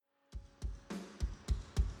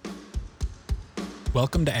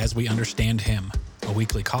Welcome to As We Understand Him, a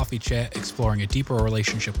weekly coffee chat exploring a deeper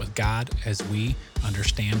relationship with God as we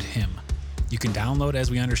understand Him. You can download As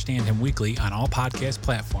We Understand Him weekly on all podcast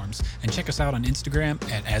platforms and check us out on Instagram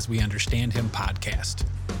at As We Understand Him Podcast.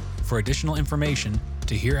 For additional information,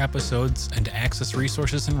 to hear episodes, and to access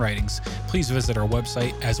resources and writings, please visit our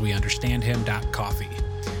website asweunderstandhim.coffee.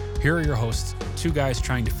 Here are your hosts, two guys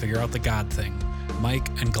trying to figure out the God thing, Mike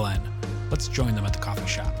and Glenn. Let's join them at the coffee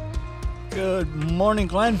shop. Good morning,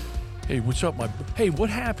 Glenn. Hey, what's up, Hey, what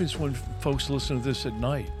happens when folks listen to this at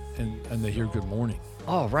night and they hear good morning?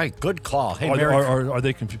 All right, good call. Hey, Are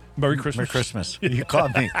they confused? Merry Christmas. Merry Christmas. You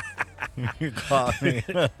caught me. You caught me.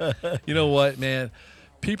 You know what, man?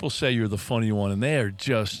 People say you're the funny one, and they are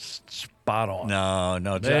just spot on.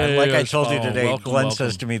 No. They like I are told you spot on. today, Welcome, Glenn welcome.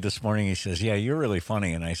 says to me this morning, he says, "Yeah, you're really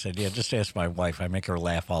funny." And I said, "Yeah, just ask my wife. I make her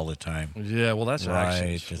laugh all the time." Yeah, well, that's Right,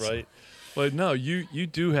 accents, it's- right? But no, you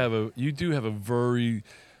do have a very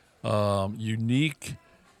unique,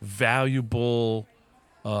 valuable,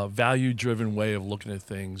 value-driven way of looking at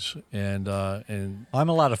things, and I'm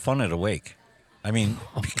a lot of fun at Awake. I mean,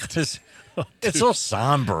 because it's so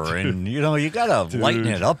somber, and you got to lighten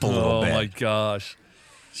it up a little bit. Oh my gosh.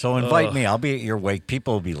 So invite me. I'll be at your wake.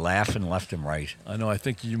 People will be laughing left and right. I know. I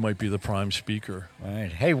think you might be the prime speaker. All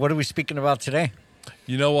right. Hey, what are we speaking about today?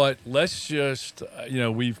 You know what? Let's just,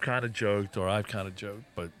 we've kind of joked, or I've kind of joked,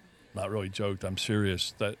 but not really joked. I'm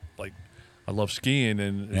serious that, I love skiing,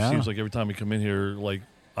 and it seems like every time we come in here,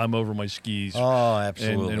 I'm over my skis. Oh,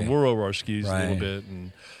 absolutely. And we're over our skis a little Right.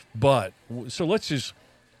 bit. So let's just,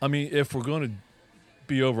 if we're going to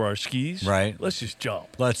be over our skis, Right. let's just jump.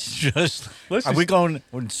 Let's Let's are we going?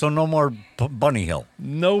 So no more Bunny Hill.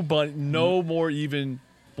 No more even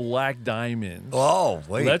black diamonds. Oh,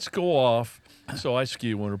 wait. Let's go off. So I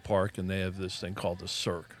ski at Winter Park, and they have this thing called the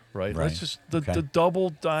Cirque, right? Right. Let's just Okay. the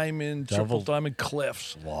double diamond, triple Double- diamond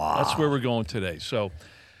cliffs. Wow. That's where we're going today. So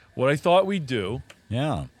what I thought we'd do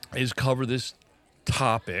Yeah. is cover this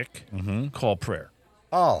topic called prayer.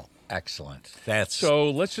 Oh, excellent. That's So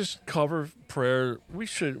let's just cover prayer.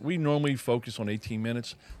 We normally focus on 18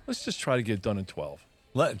 minutes. Let's just try to get it done in 12.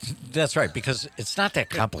 that's right, because it's not that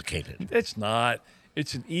complicated. It's not.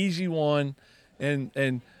 It's an easy one, and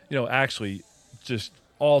actually, just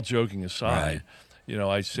all joking aside,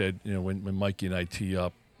 I said, when Mikey and I tee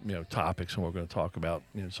up, topics and we're going to talk about,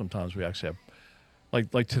 sometimes we actually have,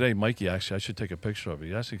 like today, Mikey actually, I should take a picture of it.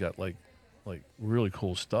 He actually got like really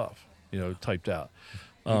cool stuff, typed out.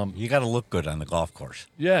 You got to look good on the golf course.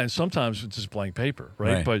 Yeah, and sometimes it's just blank paper,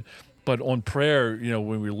 right? But on prayer,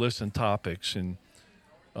 when we listen topics, and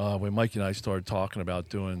when Mikey and I started talking about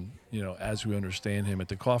doing, As We Understand Him at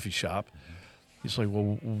the coffee shop, he's like,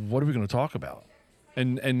 well, what are we going to talk about?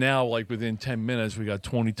 And now, within 10 minutes, we got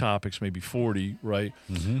 20 topics, maybe 40, right?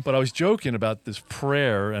 Mm-hmm. But I was joking about this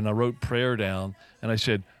prayer, and I wrote prayer down, and I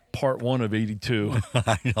said, part 1 of 82.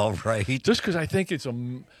 I know, right? Just because I think it's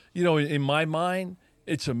in my mind,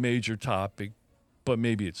 it's a major topic, but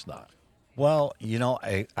maybe it's not. Well,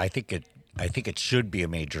 I think it should be a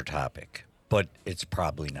major topic, but it's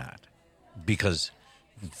probably not, because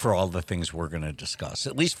for all the things we're going to discuss,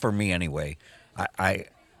 at least for me anyway, I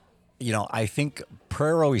think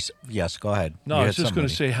prayer always. Yes, go ahead. No, You I was had just going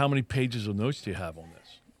to somebody. say, how many pages of notes do you have on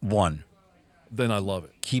this? 1. Then I love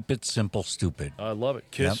it. Keep it simple, stupid. I love it.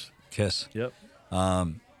 Kiss. Yep. Kiss. Yep.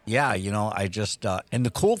 Yeah, I just and the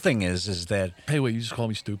cool thing is that Hey, wait, you just call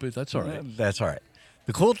me stupid? That's all right. that's all right.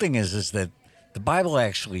 The cool thing is that the Bible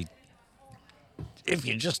actually, if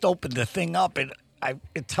you just open the thing up,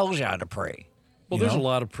 it tells you how to pray. Well, you there's know? a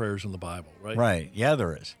lot of prayers in the Bible, right? Right. Yeah,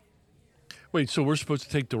 there is. Wait, so we're supposed to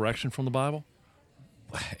take direction from the Bible?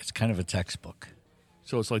 It's kind of a textbook.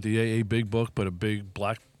 So it's like the AA big book, but a big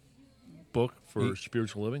black book for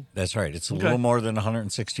spiritual living? That's right. It's a Okay. little more than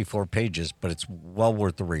 164 pages, but it's well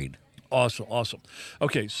worth the read. Awesome.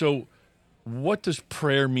 Okay, so what does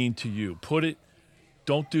prayer mean to you?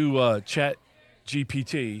 Don't do Chat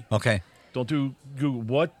GPT. Okay. Don't do Google.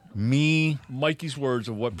 What Me Mikey's words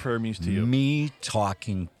of what prayer means to you? Me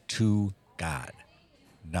talking to God.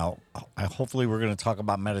 Now, hopefully we're going to talk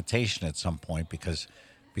about meditation at some point because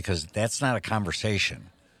that's not a conversation,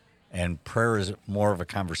 and prayer is more of a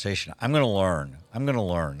conversation. I'm going to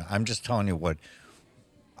learn. I'm just telling you what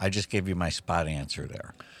I just gave you my spot answer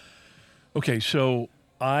there. Okay, so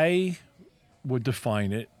I would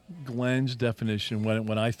define it, Glenn's definition,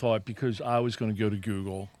 when I thought, because I was going to go to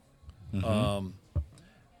Google, and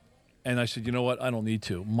I said, you know what, I don't need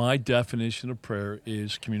to. My definition of prayer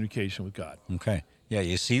is communication with God. Okay. Yeah,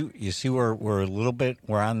 you see we're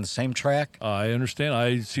we're on the same track. I understand.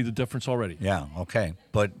 I see the difference already. Yeah, okay.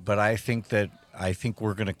 But I think that I think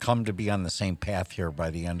we're going to come to be on the same path here by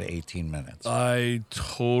the end of 18 minutes. I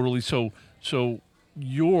totally so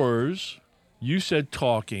yours. You said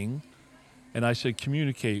talking, and I said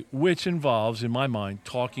communicate, which involves, in my mind,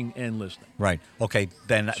 talking and listening. Right. Okay.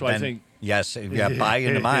 Then. So I think yes. Yeah. Buy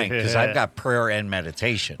into mine because I've got prayer and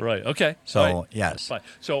meditation. Right. Okay. So right. yes. Fine.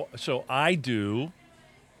 So I do.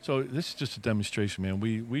 So this is just a demonstration, man.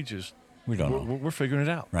 We don't know. We're figuring it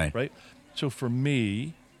out. Right. Right. So for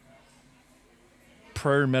me,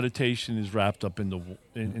 prayer and meditation is wrapped up into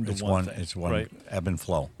one thing. It's one right? ebb and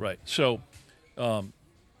flow. Right. So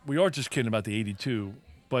we are just kidding about the 82,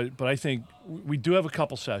 but I think we do have a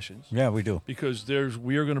couple sessions. Yeah, we do. Because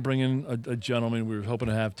we are going to bring in a gentleman we were hoping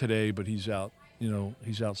to have today, but he's out.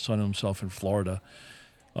 He's out sunning himself in Florida.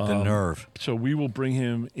 The nerve. So we will bring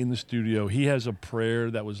him in the studio. He has a prayer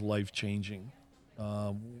that was life-changing.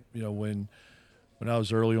 When I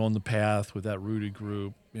was early on the path with that Rooted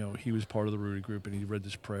group, he was part of the Rooted group, and he read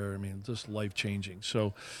this prayer. I mean, just life-changing.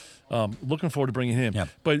 So looking forward to bringing him. Yeah.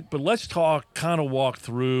 But let's walk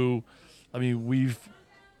through. I mean,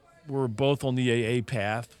 we're both on the AA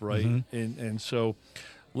path, right? Mm-hmm. And so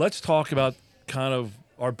let's talk about kind of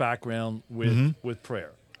our background with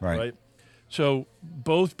prayer, right? So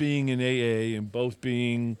both being in AA and both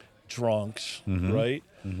being drunks, right?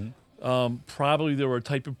 Mm-hmm. Probably there were a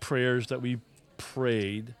type of prayers that we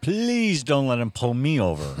prayed. Please don't let him pull me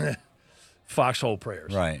over. Foxhole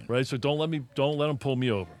prayers, right? So don't let him pull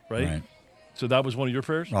me over, right? So that was one of your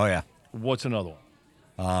prayers. Oh yeah. What's another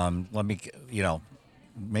one? Let me,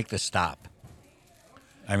 make the stop.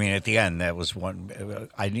 I mean, at the end, that was one.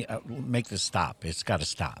 I need make the stop. It's got to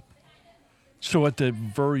stop. So at the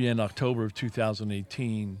very end, October of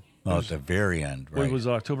 2018. Oh, at the very end, right? Was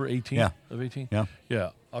it October 18th Yeah. of 18? Yeah. Yeah,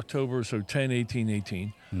 October, so 10, 18,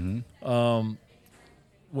 18. Mm-hmm.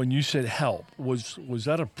 When you said help, was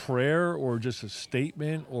that a prayer or just a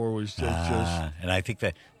statement, or was that just... And I think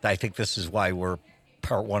this is why we're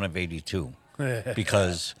part one of 82.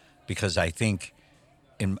 because I think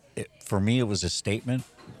for me it was a statement.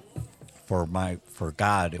 For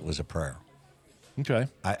God it was a prayer. Okay.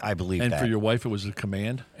 I believe and that. And for your wife it was a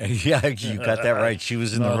command? Yeah, you got that right. She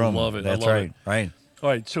was in the room. I love it. That's I love right. it. Right. All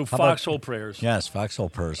right, so foxhole prayers. Yes, foxhole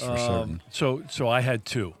prayers for certain. So I had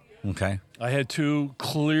two. Okay. I had two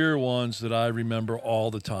clear ones that I remember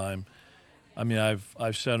all the time. I mean,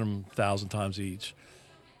 I've said them 1,000 times each.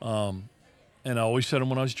 And I always said them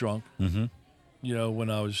when I was drunk. Mm-hmm. When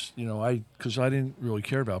I was, because I didn't really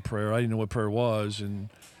care about prayer. I didn't know what prayer was, and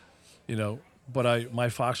but my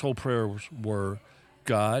foxhole prayers were,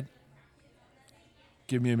 God,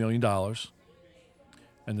 give me $1 million.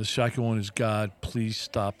 And the second one is, God, please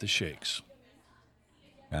stop the shakes.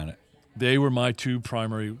 Got it. They were my two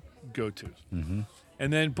primary go-tos. Mm-hmm.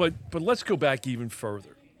 And then, but let's go back even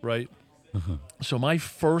further, right? Mm-hmm. So my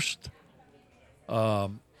first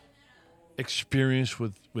experience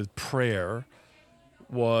with prayer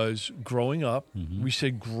was growing up. Mm-hmm. We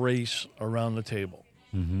said grace around the table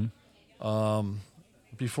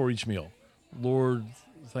before each meal. Lord,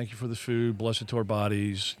 thank you for this food. Bless it to our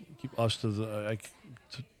bodies. Keep us to the...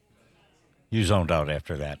 You zoned out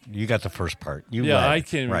after that. You got the first part. I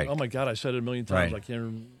can't. Right. Oh my God, I said it 1,000,000 times. Right. I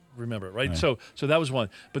can't remember it. Right. So that was one.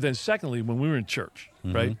 But then secondly, when we were in church,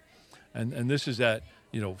 right, and this is that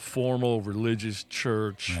formal religious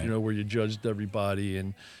church, right. Where you judged everybody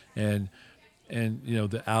and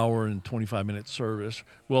the hour and 25-minute service.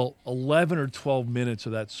 Well, 11 or 12 minutes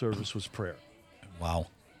of that service was prayer. Wow.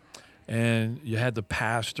 And you had the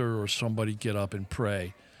pastor or somebody get up and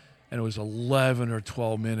pray. And it was 11 or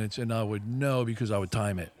 12 minutes, and I would know because I would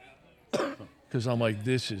time it. Because I'm like,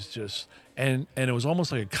 this is just... And it was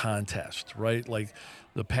almost like a contest, right? Like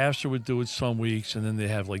the pastor would do it some weeks, and then they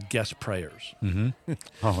have like guest prayers. Mm-hmm.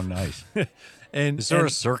 Oh, nice. And is there a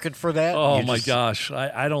circuit for that? Oh, my gosh.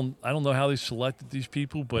 I don't know how they selected these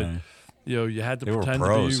people, but, you had to pretend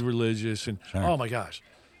to be religious. And, oh, my gosh.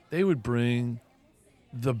 They would bring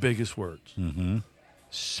the biggest words. Mm-hmm.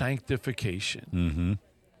 Sanctification. Mm-hmm.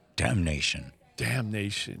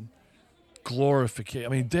 Damnation, glorification. I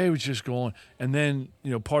mean, they would just go on. And then,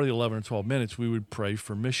 part of the 11 or 12 minutes, we would pray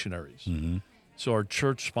for missionaries. Mm-hmm. So our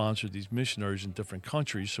church sponsored these missionaries in different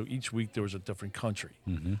countries. So each week there was a different country.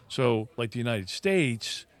 Mm-hmm. So, like the United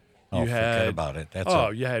States, you had... forget about it.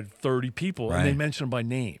 You had 30 people, right. And they mentioned them by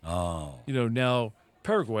name. Oh. Now,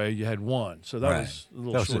 Paraguay, you had one. So that was a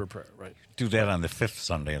little shorter prayer, right? Do that on the 5th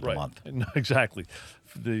Sunday of the month. No, exactly.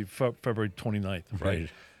 The February 29th, right?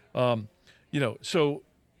 So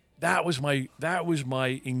that was my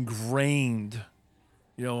ingrained,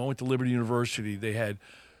 I went to Liberty University. They had,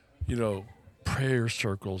 prayer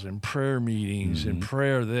circles and prayer meetings and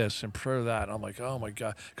prayer this and prayer that. And I'm like, oh my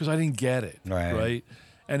God, because I didn't get it, right?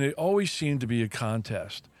 And it always seemed to be a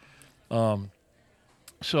contest.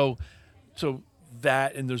 So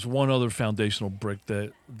that, and there's one other foundational brick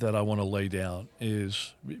that I want to lay down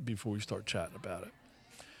is, before we start chatting about it,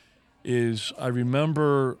 is I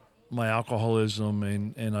remember my alcoholism,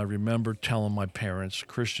 and I remember telling my parents,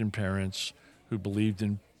 Christian parents who believed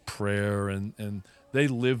in prayer, and they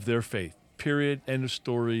lived their faith. Period. End of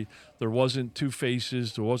story. There wasn't two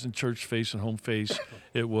faces. There wasn't church face and home face.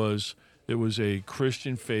 It was a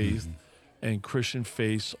Christian faith and Christian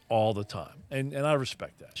faith all the time. And I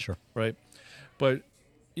respect that. Sure. Right. But,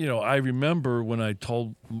 I remember when I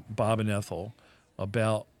told Bob and Ethel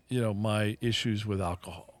about, my issues with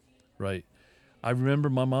alcohol. Right. I remember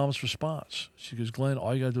my mom's response. She goes, Glenn,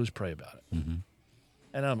 all you got to do is pray about it.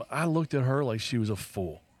 And I looked at her like she was a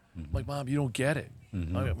fool. I'm like, Mom, you don't get it.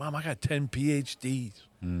 I go, Mom, I got 10 PhDs,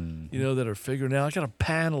 that are figuring out. I got a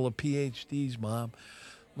panel of PhDs, Mom.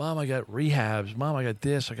 Mom, I got rehabs. Mom, I got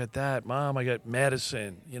this, I got that. Mom, I got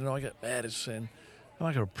medicine. I got medicine. I'm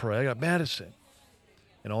not going to pray. I got medicine.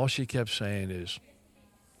 And all she kept saying is,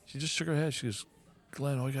 she just shook her head. She goes,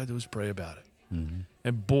 Glenn, all you got to do is pray about it.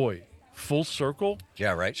 And boy, full circle.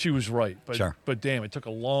 Yeah, right. She was right. But, sure. But damn, it took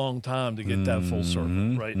a long time to get that full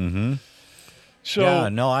circle, right? So, yeah,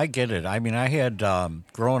 no, I get it. I mean, I had,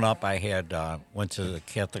 growing up, I had went to the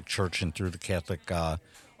Catholic church and through the Catholic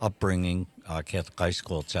upbringing, Catholic high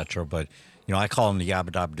school, etc. But, I call them the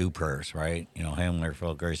yabadabado prayers, right? Hail Mary,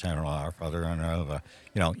 full of grace, I don't know, our Father, and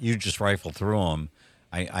you just rifle through them.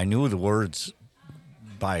 I knew the words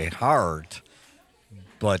by heart,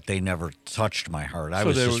 but they never touched my heart. I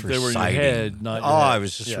was just reciting. They were in your head, not your head. I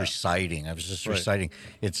was just reciting. I was just reciting.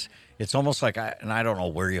 It's almost like, and I don't know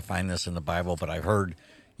where you find this in the Bible, but I've heard,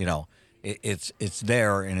 it's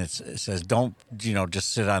there, and it says, don't,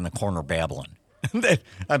 just sit on the corner babbling.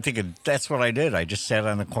 I'm thinking, that's what I did. I just sat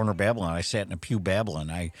on the corner babbling. I sat in a pew babbling.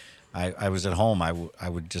 I was at home. I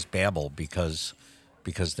would just babble because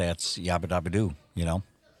that's yabadabado,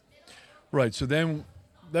 Right. So then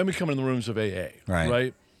we come in the rooms of AA.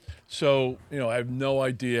 Right. So, I have no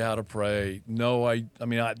idea how to pray.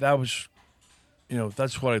 That was,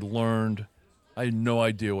 that's what I learned. I had no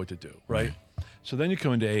idea what to do. Right. So then you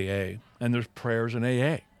come into AA, and there's prayers in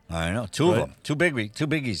AA. I know. Two of them. Two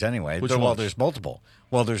biggies anyway. Well, there's multiple.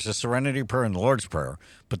 Well, there's the Serenity Prayer and the Lord's Prayer.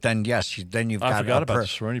 But then, yes, you've got I forgot about the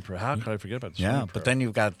Serenity Prayer. How could I forget about the Serenity Prayer? Yeah, but then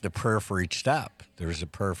you've got the prayer for each step. There's a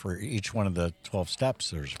prayer for each one of the 12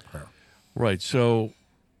 steps. There's a prayer. Right. So,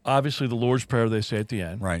 obviously, the Lord's Prayer they say at the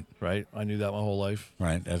end. Right. Right. I knew that my whole life.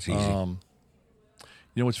 Right. That's easy.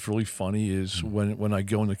 What's really funny is when I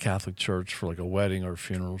go in the Catholic Church for like a wedding or a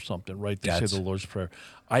funeral or something, right? They say the Lord's Prayer.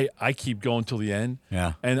 I keep going till the end.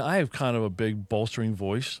 Yeah. And I have kind of a big bolstering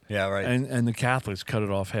voice. Yeah, right. And the Catholics cut it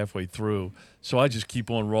off halfway through. So I just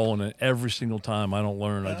keep on rolling, and every single time I don't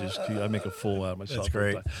learn, I make a fool out of myself. That's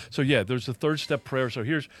great. So yeah, there's the third step prayer. So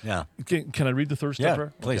here's can I read the third step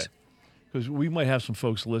prayer? Please. Because we might have some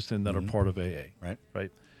folks listening that are part of AA.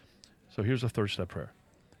 Right. So here's the third step prayer.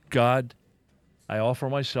 God, I offer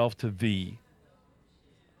myself to Thee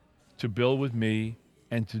to build with me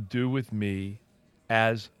and to do with me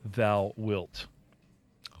as Thou wilt.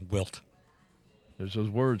 Wilt. There's those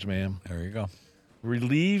words, man. There you go.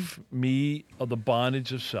 Relieve me of the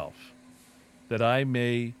bondage of self, that I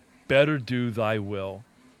may better do Thy will.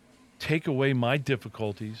 Take away my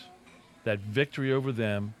difficulties, that victory over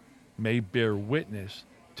them may bear witness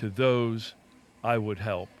to those I would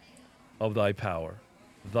help of Thy power,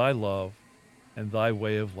 Thy love, and Thy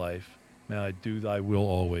way of life. May I do Thy will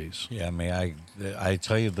always. Yeah, may I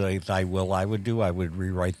tell you Thy will I would do, I would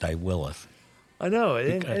rewrite Thy willeth. I know.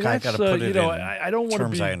 And I that's, got to put it in I don't want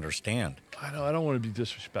terms to be, I understand. I know. I don't want to be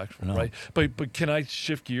disrespectful, No. right? But can I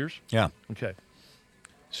shift gears? Yeah. Okay.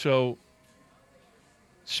 So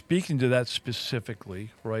speaking to that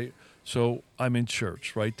specifically, right? So I'm in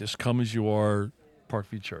church, right? This Come As You Are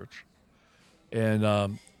Parkview Church.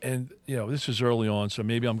 And this is early on, so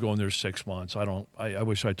maybe I'm going there 6 months. I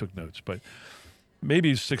wish I took notes, but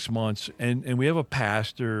maybe 6 months. And we have a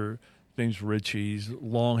pastor, name's Richie. He's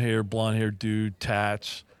long hair, blonde hair dude,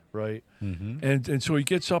 tats, right? Mm-hmm. And so he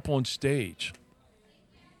gets up on stage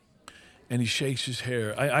and he shakes his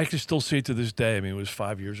hair. I can still see it to this day. I mean, it was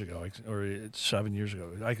 5 years ago, or it's 7 years ago.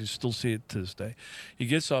 I can still see it to this day. He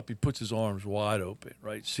gets up, he puts his arms wide open,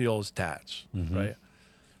 right? See all his tats, right?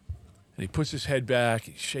 And he puts his head back.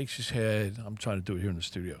 He shakes his head. I'm trying to do it here in the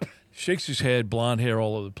studio. Shakes his head, blonde hair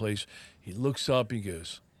all over the place. He looks up. He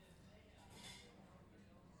goes,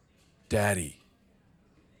 Daddy,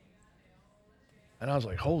 And I was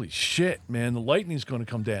like, holy shit, man, the lightning's going to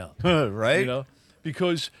come down. Right? You know,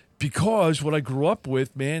 because what I grew up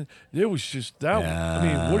with, man, it was just that. I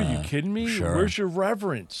mean, what are you kidding me? Sure. Where's your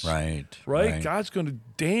reverence? Right? God's going to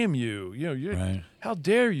damn you. You know, how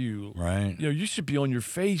dare you? Right. You know, you should be on your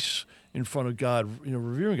face in front of God, you know,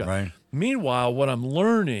 revering God. Right. Meanwhile, what I'm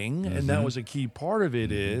learning, and that was a key part of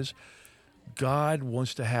it, is God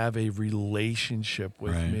wants to have a relationship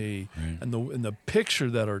with me. Right. And the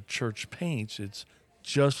picture that our church paints, it's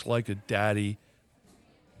just like a daddy,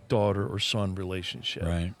 daughter, or son relationship.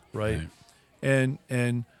 Right.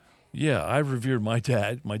 And yeah, I revered my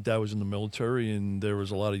dad. My dad was in the military, and there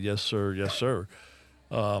was a lot of yes sir, yes sir.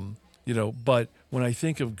 You know, but when I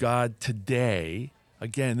think of God today,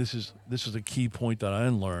 again, this is a key point that I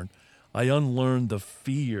unlearned. I unlearned the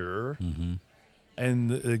fear,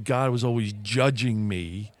 and God was always judging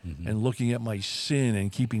me and looking at my sin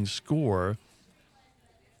and keeping score.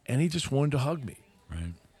 And he just wanted to hug me.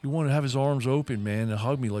 Right. He wanted to have his arms open, man, and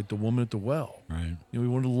hug me like the woman at the well. Right. You know, he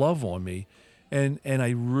wanted to love on me, and I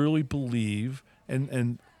really believe,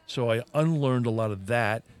 and so I unlearned a lot of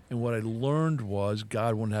that. And what I learned was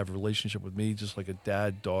God wanted to have a relationship with me, just like a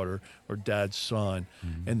dad, daughter, or dad, son.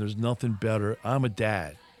 And there's nothing better. I'm a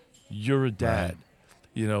dad. You're a dad. Right.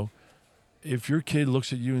 You know, if your kid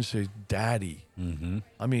looks at you and says, "Daddy,"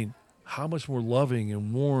 I mean, how much more loving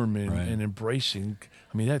and warm and embracing.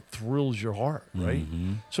 I mean, that thrills your heart, right?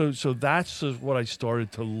 So that's what I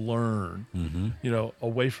started to learn, you know,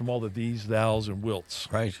 away from all the these, thous, and wilts.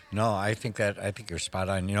 Right. No, I think you're spot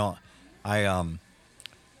on. You know,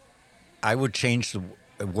 I would change the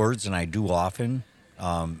words, and I do often.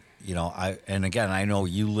 You know, and again, I know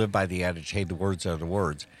you live by the adage, "Hey, the words are the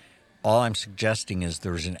words." All I'm suggesting is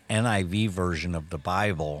there's an NIV version of the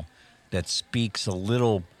Bible that speaks a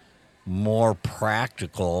little more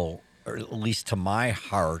practical, or at least to my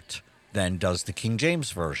heart, than does the King James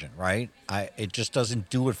version, right? It just doesn't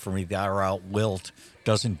do it for me. The out wilt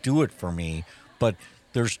doesn't do it for me. But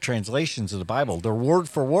there's translations of the Bible. They're word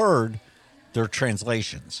for word. They're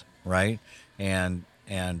translations, right? And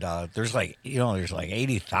there's like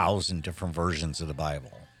 80,000 different versions of the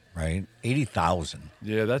Bible, right? 80,000.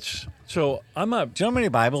 Yeah, that's so. I'm not. Do you know how many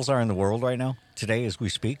Bibles are in the world right now today as we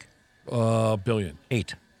speak? Billion.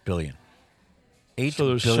 8 billion. 8 So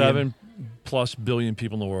there's billion. 7+ billion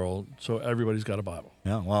people in the world. So everybody's got a Bible.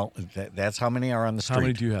 Yeah, well, that's how many are on the street. How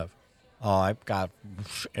many do you have? Oh, I've got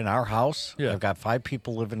in our house. Yeah. I've got 5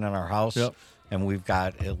 people living in our house, Yep. and we've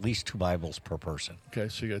got at least 2 Bibles per person. Okay,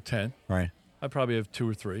 so you got 10. Right. I probably have 2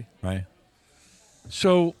 or 3. Right.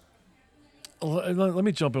 So let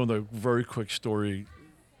me jump in with a very quick story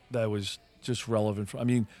that was just relevant. I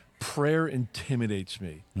mean, prayer intimidates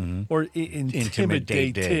me, or it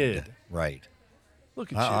intimidated. Right.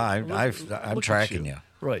 Look at you. I'm Look tracking at you.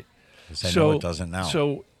 Right. 'Cause I know it doesn't now.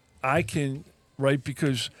 So I can, right,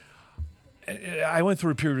 because I went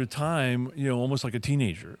through a period of time, you know, almost like a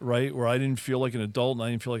teenager, right, where I didn't feel like an adult and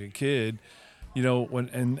I didn't feel like a kid, you know,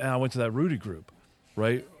 and I went to that rooted group,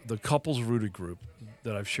 right, the couples rooted group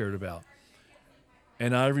that I've shared about.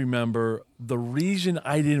 And I remember the reason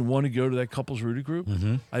I didn't want to go to that couples rooted group,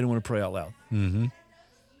 I didn't want to pray out loud.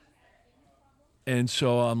 And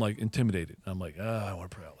so I'm like intimidated. I'm like, I want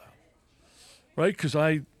to pray out loud. Right? Because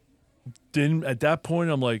I didn't, at that point,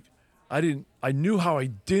 I'm like, I knew how I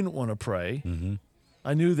didn't want to pray.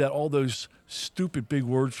 I knew that all those stupid big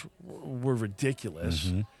words were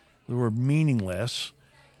ridiculous. They were meaningless.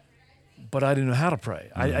 But I didn't know how to pray.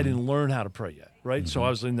 I didn't learn how to pray yet. Right? So I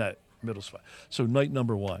was in that middle spot. So night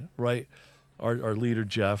number 1, right? Our leader,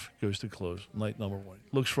 Jeff, goes to close. Night number 1.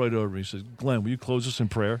 Looks right over me and says, Glenn, will you close us in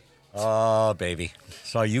prayer? Oh, baby.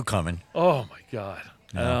 Saw you coming. Oh, my God.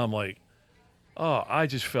 And I'm like, I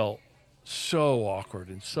just felt so awkward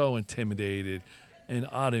and so intimidated, and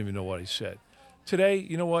I don't even know what I said. Today,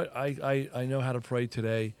 you know what? I know how to pray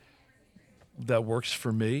today that works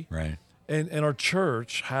for me. Right. And our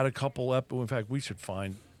church had a couple in fact, we should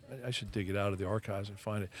find, I should dig it out of the archives and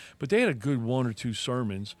find it. But they had a good 1 or 2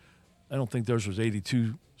 sermons. I don't think theirs was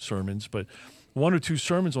 82 sermons, but 1 or 2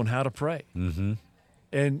 sermons on how to pray.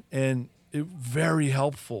 And it very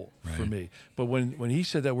helpful for me. But when he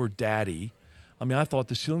said that word daddy, I mean, I thought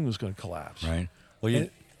the ceiling was going to collapse. Right. Well,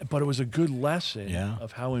 but it was a good lesson Yeah.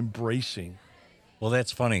 of how embracing. Well,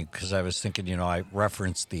 that's funny because I was thinking, you know, I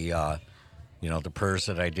referenced the, the prayers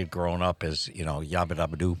that I did growing up as, you know,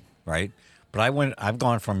 yabadabado, right? But I've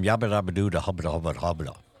gone from yabadabado to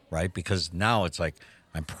hubba, right? Because now it's like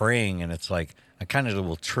I'm praying and it's like I kind of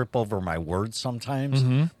will trip over my words sometimes.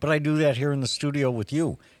 But I do that here in the studio with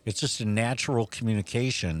you. It's just a natural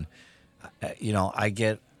communication. You know, I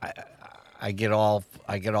get all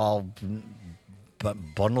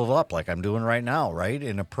bundled up like I'm doing right now, right?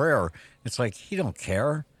 In a prayer. It's like, he don't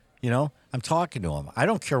care. I'm talking to him. I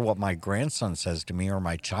don't care what my grandson says to me or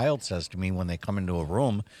my child says to me when they come into a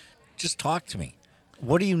room. Just talk to me.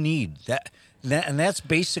 What do you need? And that's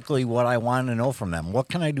basically what I want to know from them. What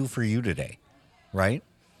can I do for you today? Right?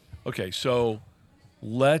 Okay, so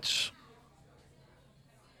let's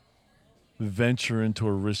venture into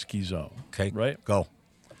a risky zone. Okay. Right? Go.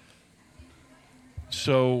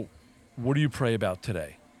 So what do you pray about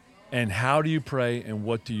today? And how do you pray, and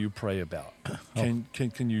what do you pray about?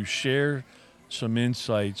 Can you share some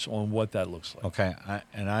insights on what that looks like? Okay.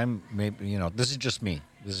 I'm maybe, this is just me.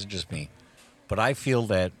 But I feel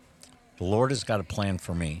that the Lord has got a plan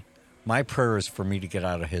for me. My prayer is for me to get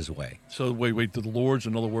out of his way. So wait, the Lord's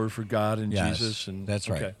another word for God and Yes, Jesus, and that's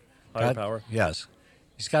right. Okay. Higher God, power. Yes.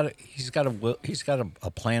 He's got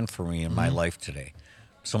a plan for me in my life today.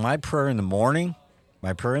 So my prayer in the morning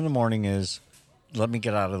is, let me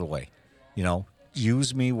get out of the way.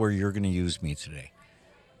 Use me where you're going to use me today.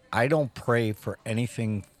 I don't pray for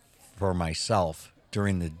anything for myself.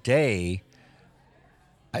 During the day,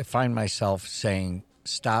 I find myself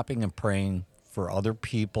stopping and praying for other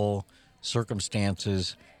people,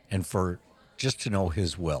 circumstances, and for just to know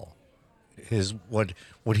his will, what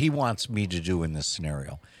he wants me to do in this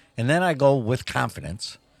scenario. And then I go with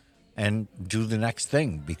confidence and do the next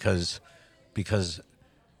thing because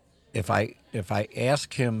if I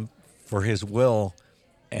ask him for his will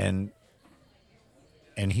and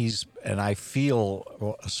I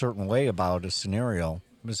feel a certain way about a scenario,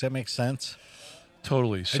 does that make sense?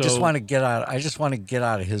 Totally. So I just want to get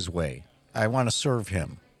out of his way. I want to serve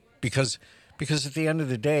him because at the end of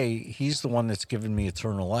the day, he's the one that's given me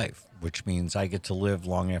eternal life, which means I get to live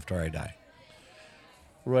long after I die.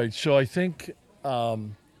 Right. So I think I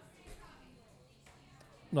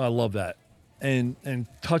love that. And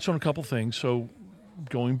touch on a couple things. So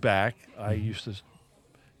going back, I used to,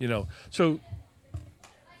 so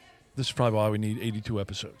this is probably why we need 82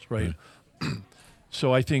 episodes, right?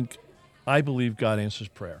 So I believe God answers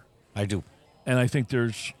prayer. I do. And I think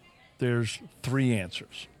there's three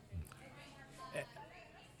answers.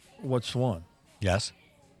 What's one? Yes.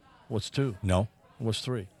 What's two? No. What's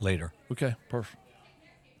three? Later. Okay, perfect.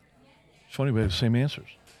 It's funny we have the same answers.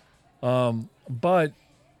 But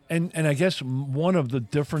I guess one of the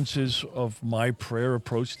differences of my prayer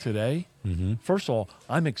approach today, first of all,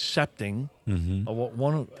 I'm accepting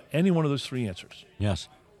of any one of those three answers. Yes.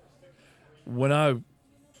 When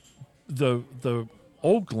the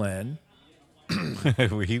old Glenn,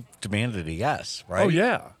 he demanded a yes, right? oh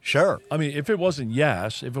yeah, Sure. I mean, if it wasn't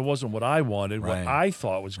yes, if it wasn't what I wanted, Right. what I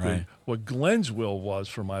thought was good, Right. what Glenn's will was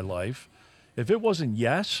for my life, if it wasn't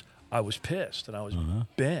yes, I was pissed and I was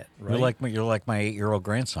bent. Right? You're like my 8-year-old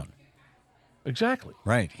grandson. Exactly.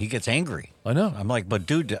 Right. He gets angry. I know. I'm like, but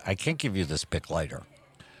dude, I can't give you this pick lighter.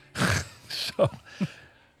 So,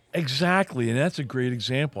 exactly, and that's a great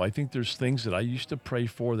example. I think there's things that I used to pray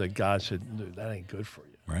for that God said, no, that ain't good for you.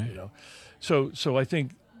 Right. So I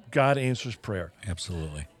think God answers prayer.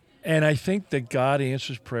 Absolutely. And I think that God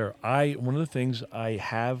answers prayer. One of the things I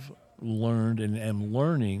have learned and am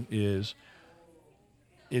learning is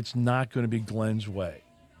it's not going to be Glenn's way.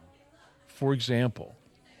 For example,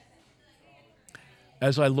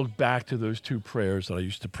 as I look back to those two prayers that I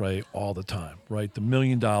used to pray all the time, right? The $1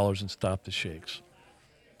 million and stop the shakes.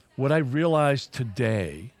 What I realized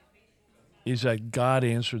today is that God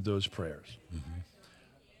answered those prayers.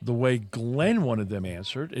 The way Glenn wanted them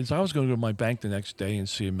answered is I was going to go to my bank the next day and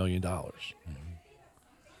see $1 million.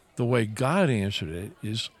 The way God answered it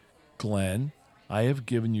is, Glenn, I have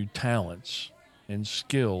given you talents and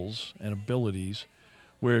skills and abilities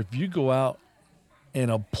where if you go out and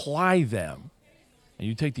apply them and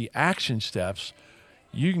you take the action steps,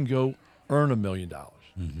 you can go earn $1 million.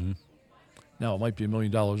 Now, it might be $1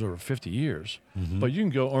 million over 50 years, but you can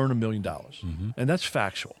go earn $1 million. And that's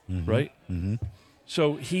factual, right?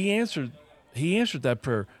 So he answered that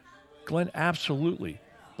prayer, Glenn, absolutely,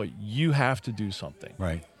 but you have to do something.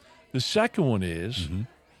 Right. The second one is,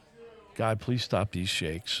 God, please stop these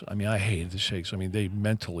shakes. I mean, I hated the shakes. I mean, they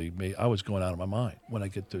mentally I was going out of my mind when I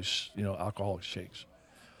get those, alcoholic shakes.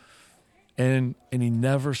 And he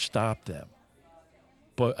never stopped them.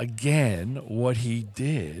 But again, what he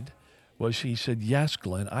did was he said, yes,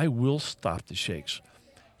 Glenn, I will stop the shakes.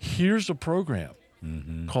 Here's a program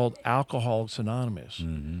called Alcoholics Anonymous.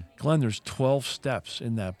 Glenn, there's 12 steps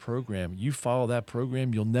in that program. You follow that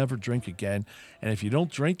program, you'll never drink again. And if you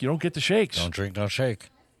don't drink, you don't get the shakes. Don't drink, don't shake.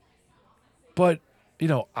 But,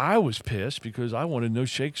 I was pissed because I wanted no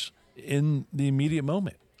shakes in the immediate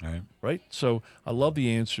moment. Right. Right? So I love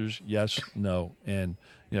the answers, yes, no, and,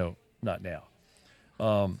 not now.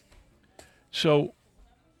 So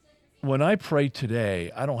when I pray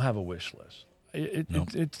today, I don't have a wish list.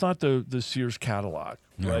 It's not the Sears catalog,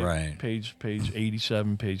 right? Right. Page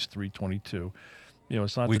 87, page 322.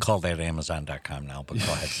 It's not. We call that Amazon.com now, but go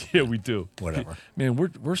ahead. Yeah, we do. Whatever. Man,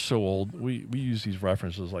 we're so old. We use these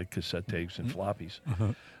references like cassette tapes and floppies.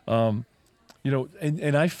 And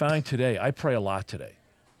I find today, I pray a lot today.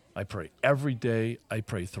 I pray every day. I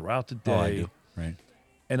pray throughout the day. Oh, I do. Right.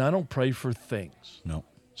 And I don't pray for things. No.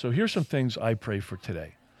 So here's some things I pray for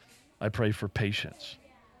today. I pray for patience.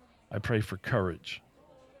 I pray for courage.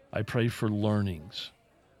 I pray for learnings.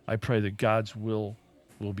 I pray that God's will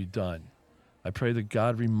be done. I pray that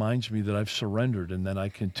God reminds me that I've surrendered and then I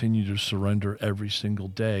continue to surrender every single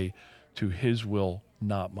day to his will,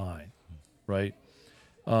 not mine, right?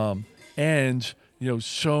 And,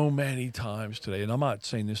 so many times today, and I'm not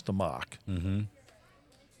saying this to mock,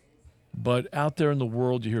 but out there in the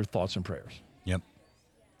world, you hear thoughts and prayers. Yep.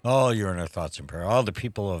 Oh, you're in our thoughts and prayers. All the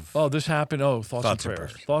people of... Oh, this happened. Oh, thoughts and and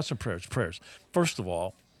prayers. prayers. Thoughts and prayers. First of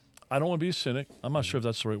all, I don't want to be a cynic. I'm not sure if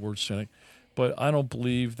that's the right word, cynic. But I don't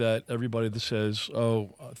believe that everybody that says,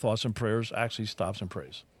 thoughts and prayers actually stops and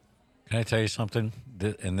prays. Can I tell you something?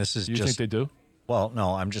 And this is Do you think they do? Well,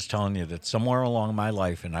 no, I'm just telling you that somewhere along my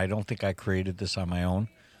life, and I don't think I created this on my own,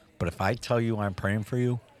 but if I tell you I'm praying for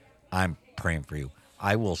you, I'm praying for you.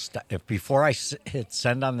 I will, if before I hit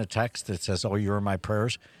send on the text that says, oh, you're in my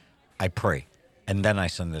prayers, I pray. And then I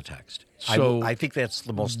send the text. So I think that's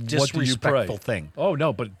the most what do you disrespectful pray? thing. Oh,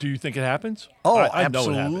 no, but do you think it happens? Oh, I know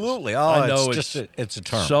it absolutely. happens. Oh, I know it's a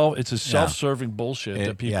term. It's a self-serving bullshit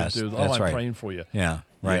that people do. Oh, that's I'm right. praying for you. Yeah,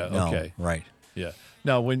 right. Yeah, no, okay. Right. Yeah.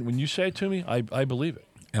 Now, when you say it to me, I believe it.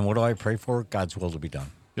 And what do I pray for? God's will to be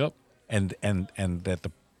done. Yep. And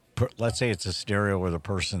that let's say it's a scenario where the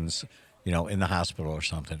person's, in the hospital or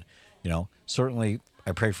something, certainly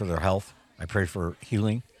I pray for their health. I pray for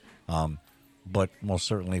healing. But most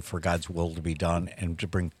certainly for God's will to be done and to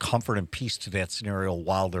bring comfort and peace to that scenario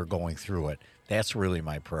while they're going through it. That's really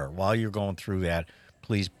my prayer. While you're going through that,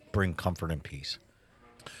 please bring comfort and peace.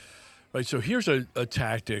 Right. So here's a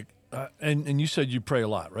tactic. And you said you pray a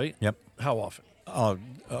lot, right? Yep. How often?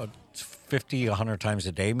 50, 100 times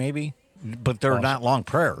a day maybe. But they're not long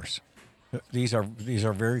prayers. These are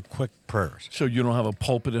very quick prayers. So you don't have a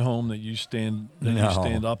pulpit at home that you stand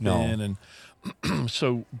up in, and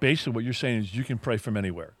so basically what you're saying is you can pray from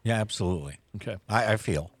anywhere. Yeah, absolutely. Okay. I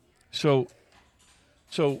feel. So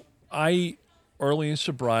I early in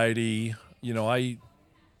sobriety, I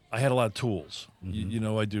had a lot of tools.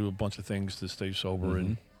 I do a bunch of things to stay sober,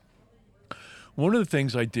 and one of the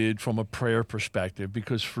things I did from a prayer perspective,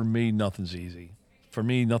 because for me nothing's easy. For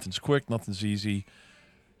me, nothing's quick, nothing's easy.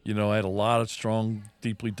 I had a lot of strong,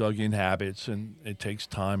 deeply dug in habits, and it takes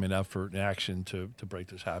time and effort and action to break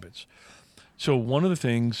those habits. So one of the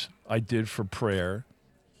things I did for prayer,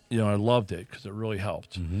 I loved it because it really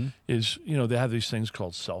helped, is, they have these things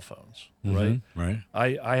called cell phones, right? Right.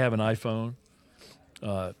 I have an iPhone.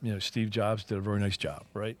 Steve Jobs did a very nice job,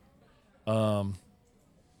 right? And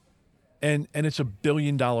it's $1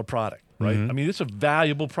 billion product, right? I mean, it's a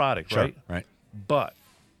valuable product, Sure. right? Right. But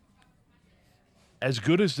as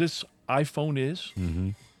good as this iPhone is,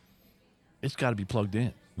 it's got to be plugged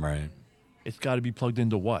in. Right. It's got to be plugged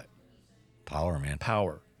into what? Power, man.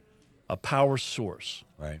 Power. A power source.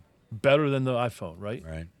 Right. Better than the iPhone, right?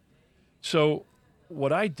 Right. So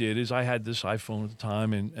what I did is I had this iPhone at the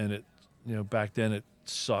time, and it, back then it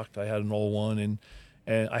sucked. I had an old one,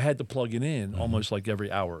 and I had to plug it in almost like every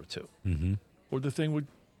hour or two, or the thing would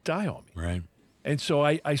die on me. Right. And so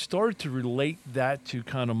I started to relate that to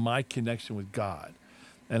kind of my connection with God.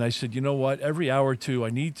 And I said, you know what? Every hour or two, I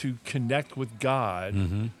need to connect with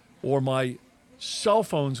God, or my cell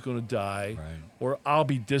phone's going to die, or I'll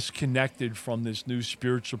be disconnected from this new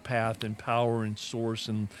spiritual path and power and source.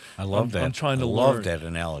 And I love that. I'm trying to I learn. love that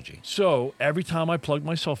analogy. So every time I plugged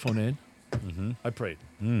my cell phone in, I prayed.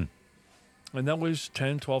 And that was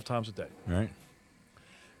 10, 12 times a day. Right.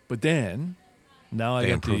 But then... Now I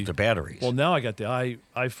got improved the batteries. Well, now I got the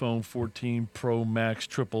iPhone 14 Pro Max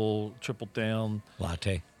triple down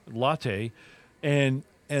Latte, and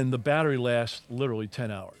the battery lasts literally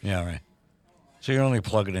 10 hours. Yeah, right. So you only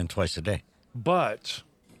plug it in twice a day. But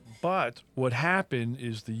what happened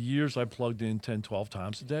is the years I plugged in 10, 12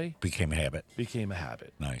 times a day became a habit.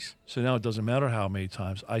 Nice. So now it doesn't matter how many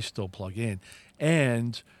times, I still plug in.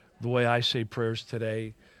 And the way I say prayers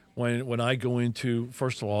today, when I go into,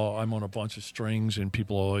 first of all, I'm on a bunch of strings and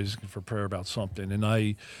people always ask for prayer about something. And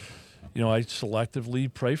I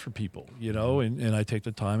selectively pray for people, and I take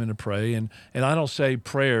the time and to pray. And I don't say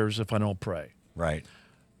prayers if I don't pray. Right.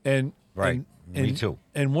 And me too.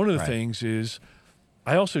 And one of the things is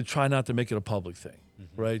I also try not to make it a public thing,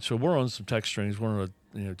 right? So we're on some text strings. We're on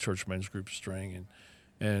a church men's group string,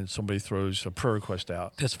 and somebody throws a prayer request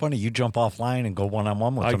out. It's funny. You jump offline and go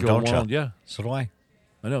one-on-one with I them, go don't one, you? yeah. So do I.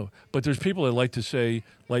 I know, but there's people that like to say,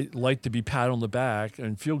 like to be pat on the back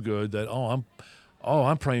and feel good that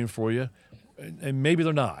I'm praying for you, and maybe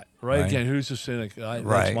they're not, right? Again, who's the cynic? That's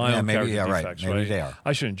my own character defects, Maybe right? they are.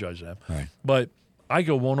 I shouldn't judge them, Right. But I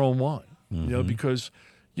go one-on-one, because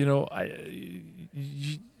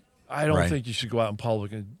I don't think you should go out in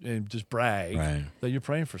public and just brag that you're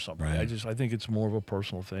praying for somebody. Right. I think it's more of a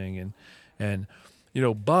personal thing, and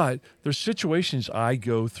but there's situations I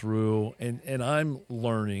go through and I'm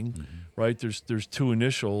learning, right? There's two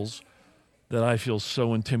initials that I feel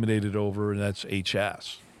so intimidated over, and that's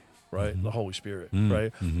HS, right? The Holy Spirit,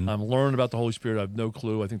 right? I'm learning about the Holy Spirit. I have no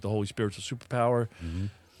clue. I think the Holy Spirit's a superpower.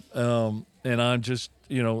 And I'm just,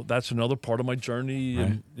 that's another part of my journey,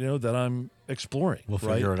 and that I'm exploring. We'll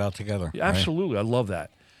figure it out together. Yeah, absolutely, I love that.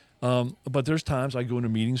 But there's times I go into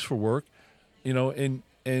meetings for work,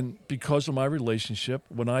 and because of my relationship,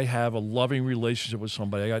 when I have a loving relationship with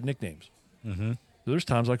somebody, I got nicknames. There's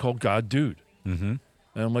times I call God Dude.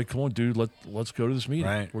 And I'm like, come on, dude, let's go to this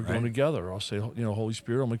meeting. We're going together. I'll say, Holy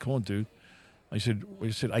Spirit. I'm like, come on, dude. I said,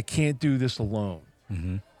 I can't do this alone.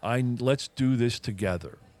 Let's do this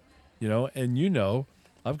together. And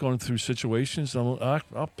I've gone through situations.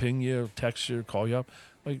 I'll ping you, text you, call you up.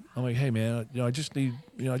 I'm like, hey man, I just need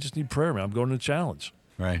prayer, man. I'm going to the challenge.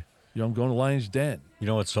 Right. I'm going to Lion's Den. You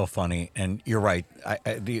know what's so funny, and you're right.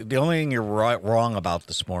 The only thing you're wrong about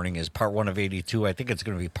this morning is part 1 of 82. I think it's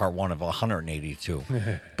going to be part 1 of 182.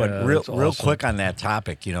 But real quick on that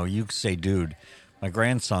topic, you say, dude, my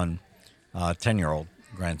grandson, 10-year-old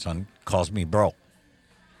grandson, calls me bro.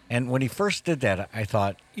 And when he first did that, I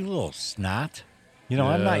thought, you little snot.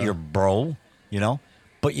 I'm not your bro,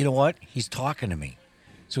 But you know what? He's talking to me.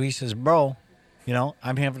 So he says, bro,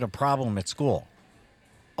 I'm having a problem at school.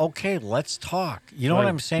 Okay, let's talk. You know what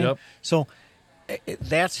I'm saying? Yep. So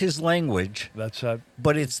that's his language. That's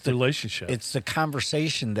but it's the relationship. It's the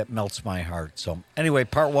conversation that melts my heart. So anyway,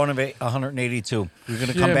 part 1 of 182. We're going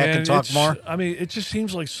to come back and talk more. It just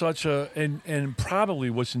seems like such and probably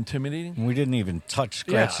what's intimidating. We didn't even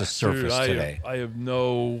scratch the surface today. I have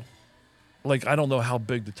no, I don't know how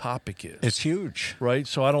big the topic is. It's huge, right?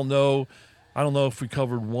 So I don't know if we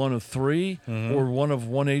covered 1 of 3 or 1 of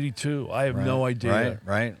 182. I have no idea.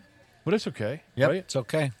 Right. But it's okay. Yep, right? It's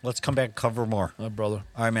okay. Let's come back and cover more. Brother.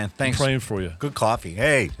 All right, man. Thanks. I'm praying for you. Good coffee.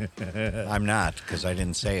 Hey, I'm not, because I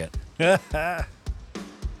didn't say it.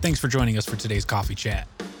 Thanks for joining us for today's coffee chat.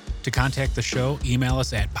 To contact the show, email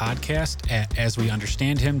us at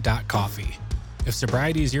podcast@asweunderstandhim.coffee. If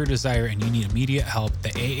sobriety is your desire and you need immediate help, the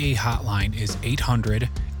AA hotline is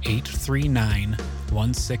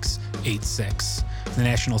 800-839-1686. The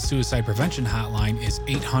National Suicide Prevention Hotline is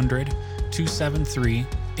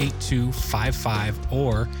 800-273-8255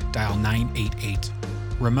 or dial 988.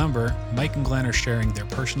 Remember, Mike and Glenn are sharing their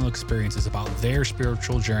personal experiences about their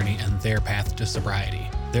spiritual journey and their path to sobriety.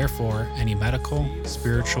 Therefore, any medical,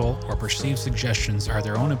 spiritual, or perceived suggestions are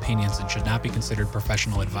their own opinions and should not be considered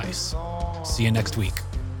professional advice. See you next week.